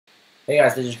Hey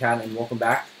guys, this is Kat and welcome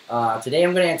back. Today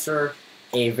I'm going to answer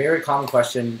a very common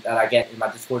question that I get in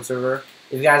my Discord server.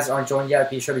 If you guys aren't joined yet,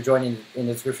 be sure to join in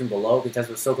the description below because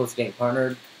we're so close to getting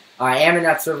partnered. I am in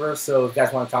that server, so if you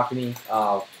guys want to talk to me,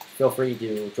 feel free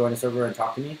to join the server and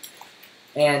talk to me.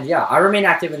 And yeah, I remain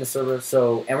active in the server,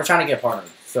 and we're trying to get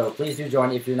partnered. So please do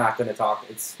join if you're not going to talk.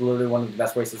 It's literally one of the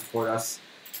best ways to support us.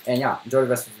 And yeah, enjoy the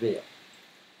rest of the video.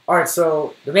 Alright,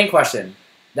 so the main question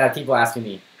that people are asking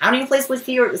me, how do you play Switch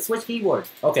keyboard?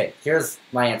 Okay, here's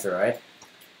my answer, alright?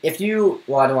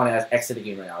 Well, I don't want to exit the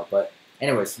game right now, but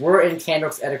anyways, we're in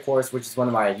Kendrick's edit course, which is one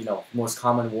of my, most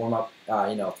common warm-up,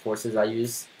 courses I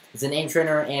use. It's an aim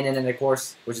trainer and an edit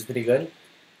course, which is pretty good.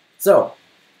 So,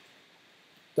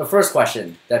 the first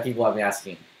question that people have been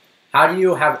asking, how do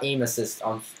you have aim assist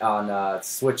on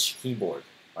Switch keyboard,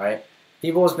 alright?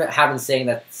 People have been saying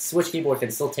that Switch keyboard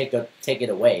can still take it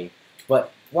away,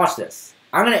 but watch this.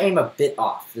 I'm going to aim a bit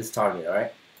off this target,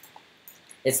 alright?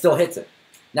 It still hits it.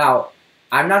 Now,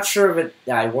 I'm not sure if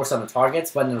it works on the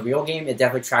targets, but in the real game, it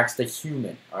definitely tracks the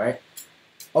human, alright?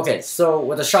 Okay, so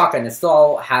with a shotgun, it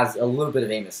still has a little bit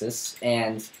of aim assist,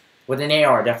 and with an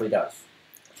AR, it definitely does.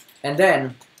 And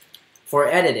then, for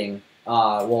editing,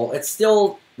 well, it's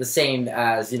still the same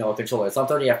as, a controller. It's on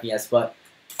 30 FPS, but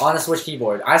on a Switch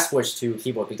keyboard, I switched to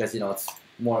keyboard because, it's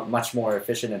much more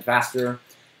efficient and faster.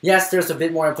 Yes, there's a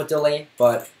bit more input delay,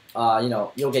 but,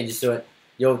 you'll get used to it.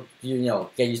 You'll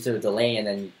get used to the delay and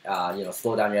then,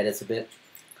 slow down your edits a bit.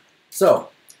 So,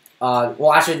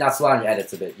 well, actually not slow down your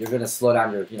edits a bit. You're going to slow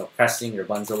down your, pressing your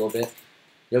buttons a little bit.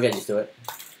 You'll get used to it.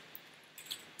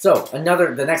 So,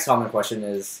 the next common question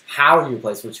is, how do you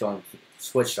play Switch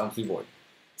on keyboard?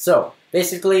 So,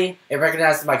 basically, it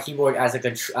recognizes my keyboard as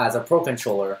a Pro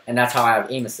controller, and that's how I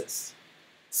have aim assist.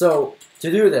 So,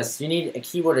 to do this, you need a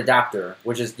keyboard adapter,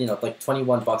 which is, like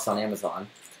 21 bucks on Amazon.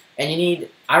 And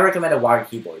I recommend a wired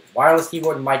keyboard. Wireless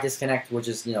keyboard might disconnect, which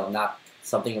is, not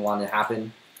something you want to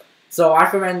happen. So, I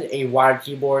recommend a wired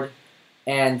keyboard,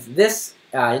 and this,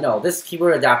 this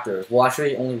keyboard adapter will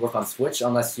actually only work on Switch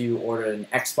unless you order an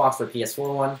Xbox or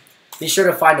PS4 one. Be sure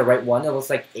to find the right one. It looks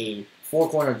like a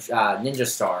four-corner ninja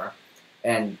star,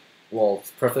 and well,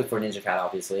 it's perfect for Ninja Cat,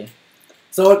 obviously.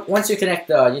 So once you connect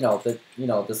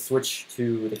the Switch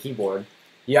to the keyboard,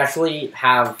 you actually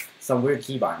have some weird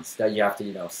keybinds that you have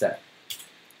to set.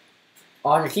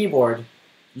 On your keyboard,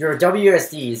 your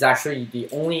WSD is actually the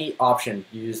only option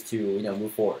you use to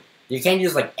move forward. You can't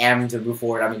use like M to move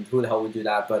forward. I mean, who the hell would do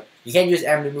that? But you can't use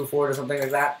M to move forward or something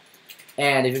like that.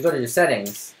 And if you go to your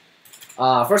settings,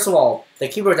 first of all, the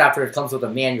keyboard adapter comes with a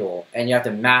manual, and you have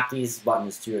to map these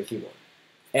buttons to your keyboard.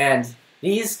 And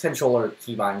these controller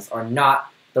keybinds are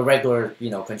not the regular,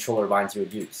 controller binds you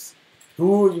would use.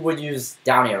 Who would use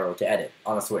down arrow to edit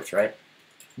on a Switch, right?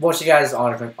 Most of you guys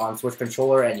on Switch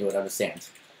controller, and you would understand.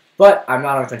 But I'm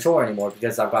not on a controller anymore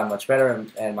because I've gotten much better,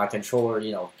 and my controller,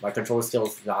 my controller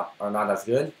skills are not as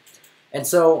good. And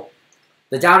so,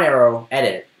 the down arrow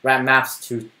edit maps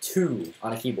to 2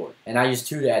 on a keyboard, and I use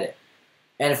 2 to edit.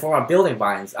 And for my building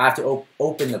binds, I have to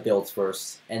open the builds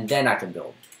first, and then I can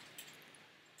build.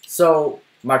 So,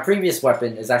 my previous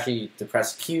weapon is actually to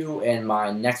press Q, and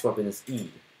my next weapon is E.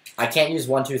 I can't use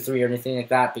 1, 2, 3 or anything like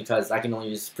that because I can only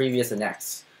use previous and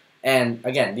next. And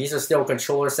again, these are still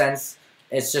controller sense.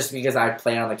 It's just because I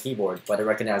play on the keyboard, but it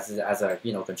recognizes it as a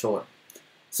controller.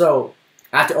 So,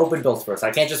 I have to open builds first.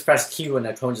 I can't just press Q and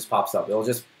the cone just pops up. It'll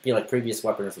just be like previous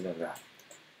weapon or something like that.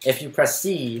 If you press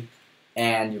C,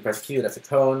 and you press Q, that's a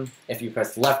cone. If you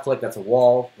press left click, that's a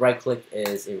wall. Right click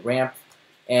is a ramp.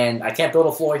 And I can't build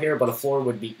a floor here, but a floor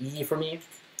would be E for me.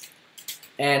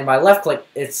 And my left click,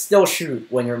 it's still shoot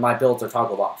when my builds are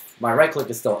toggled off. My right click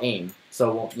is still aim, so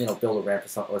it won't build a ramp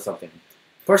or something.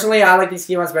 Personally, I like these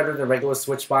keybinds better than regular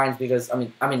Switch binds because I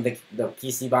mean the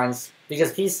PC binds,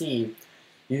 because PC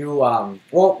you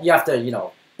have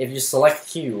to if you select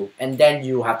Q and then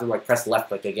you have to like press left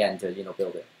click again to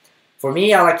build it. For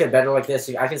me, I like it better like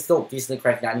this. I can still decently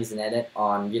crank 90s and edit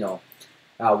on,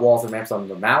 walls and ramps on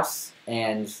the mouse.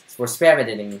 And for spam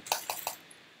editing,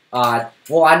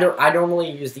 well, I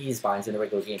normally use these binds in a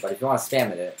regular game, but if you want to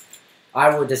spam edit,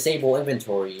 I would disable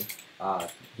inventory.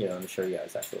 Here, let me show you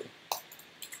guys, actually.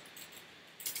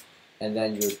 And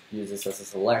then you would use this as a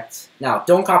select. Now,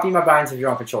 don't copy my binds if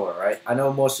you're on controller, right? I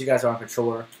know most of you guys are on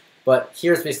controller, but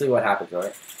here's basically what happens,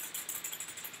 right?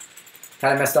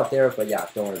 Kind of messed up there, but yeah,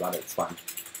 don't worry about it. It's fine.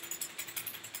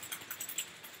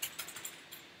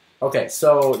 Okay,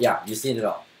 so yeah, you seen it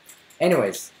all.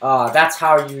 Anyways, that's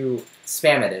how you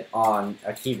spam edit on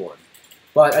a keyboard.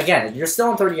 But again, you're still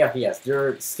on 30 FPS.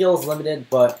 Your skill is limited,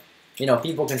 but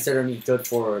people consider me good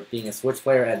for being a Switch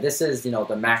player, and this is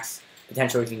the max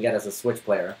potential you can get as a Switch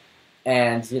player.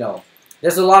 And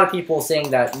there's a lot of people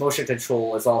saying that motion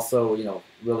control is also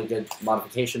really good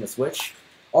modification to Switch.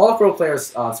 All the pro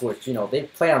players on Switch, they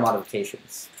play on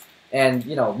modifications. And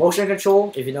motion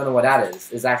control, if you don't know what that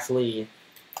is actually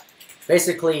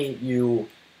basically you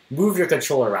move your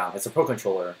controller around. It's a pro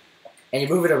controller, and you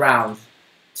move it around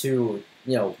to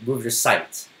move your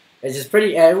sight. It's just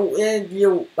pretty.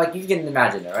 Like you can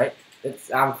imagine it, right?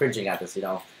 I'm cringing at this.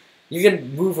 You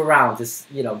can move around to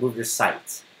move your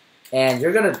sight, and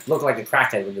you're gonna look like a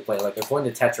crackhead when you play. Like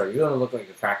according to Tetra, you're gonna look like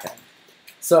a crackhead.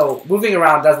 So moving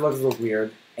around does look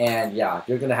weird, and yeah,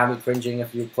 you're gonna have me cringing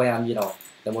if you play on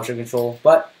the motion control.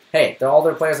 But hey, all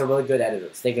their players are really good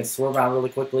editors. They can swerve around really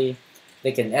quickly.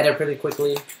 They can edit pretty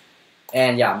quickly.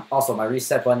 And yeah, also my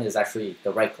reset button is actually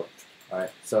the right click.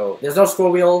 Alright, so there's no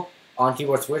scroll wheel on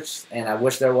keyboard Switch, and I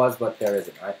wish there was, but there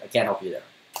isn't. Alright, I can't help you there.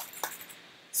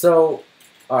 So,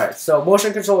 alright, so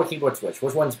motion control or keyboard Switch,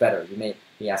 which one's better? You may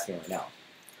be asking right now.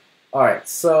 Alright,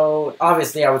 so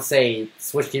obviously I would say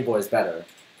Switch keyboard is better.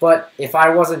 But if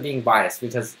I wasn't being biased,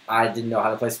 because I didn't know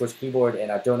how to play Switch keyboard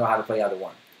and I don't know how to play either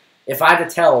one. If I had to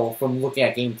tell from looking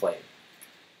at gameplay,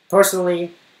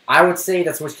 personally, I would say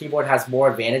that Switch keyboard has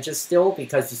more advantages still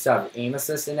because you still have aim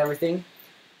assist and everything.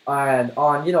 And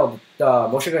on the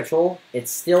motion control,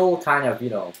 it's still kind of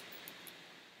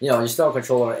you're still a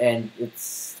controller and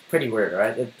it's pretty weird,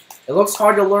 right? It looks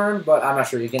hard to learn, but I'm not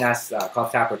sure. You can ask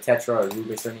Kothcap or Tetra or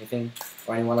Rubix or anything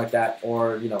or anyone like that,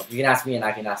 or you can ask me and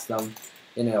I can ask them.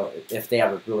 If they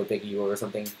have a really big ego or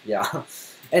something. Yeah.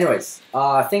 Anyways,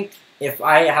 I think if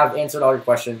I have answered all your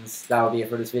questions, that would be it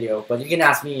for this video. But you can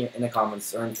ask me in the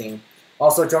comments or anything.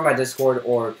 Also, join my Discord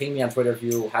or ping me on Twitter if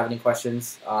you have any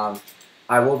questions.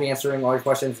 I will be answering all your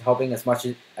questions, helping as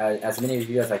many of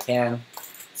you as I can.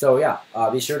 So yeah,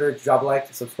 be sure to drop a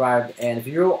like, subscribe, and if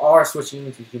you are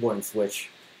switching to keyboard and Switch,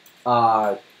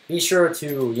 be sure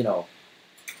to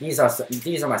these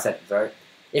are my settings. Alright,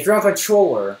 if you're on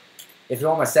controller. If you're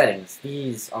on my settings,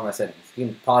 these are my settings. You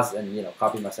can pause and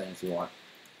copy my settings if you want.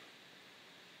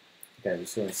 Okay, I'm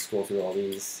just gonna scroll through all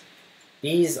these.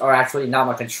 These are actually not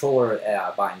my controller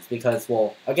binds because,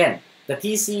 well, again, the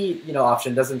PC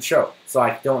option doesn't show, so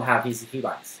I don't have PC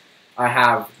keybinds. I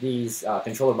have these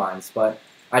controller binds, but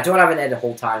I don't have an edit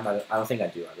whole time. I don't think I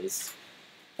do at least.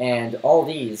 And all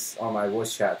these are my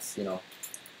voice chats.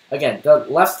 Again, the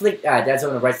left stick dead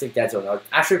zone and right stick dead zone are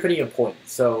actually pretty important.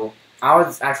 So I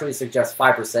would actually suggest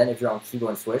 5% if you're on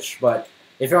keyboard and Switch, but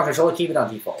if you're on controller, keep it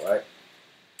on default, right?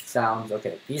 Sounds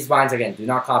okay. These binds, again, do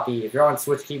not copy. If you're on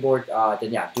Switch keyboard,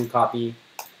 then yeah, do copy.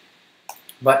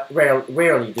 But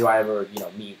rarely do I ever,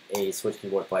 meet a Switch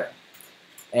keyboard player.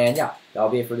 And yeah, that'll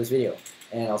be it for this video.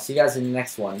 And I'll see you guys in the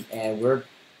next one. And we're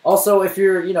also, if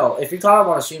you're caught up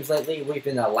on the streams lately, we've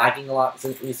been lagging a lot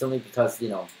recently because,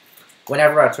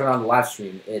 whenever I turn on the live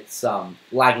stream, it's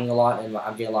lagging a lot and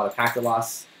I'm getting a lot of packet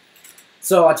loss.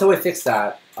 So until we fix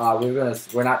that,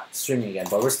 we're not streaming again,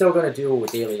 but we're still gonna do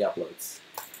daily uploads.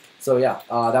 So yeah,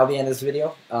 that'll be the end of this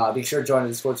video. Be sure to join the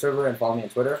Discord server and follow me on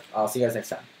Twitter. I'll see you guys next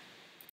time.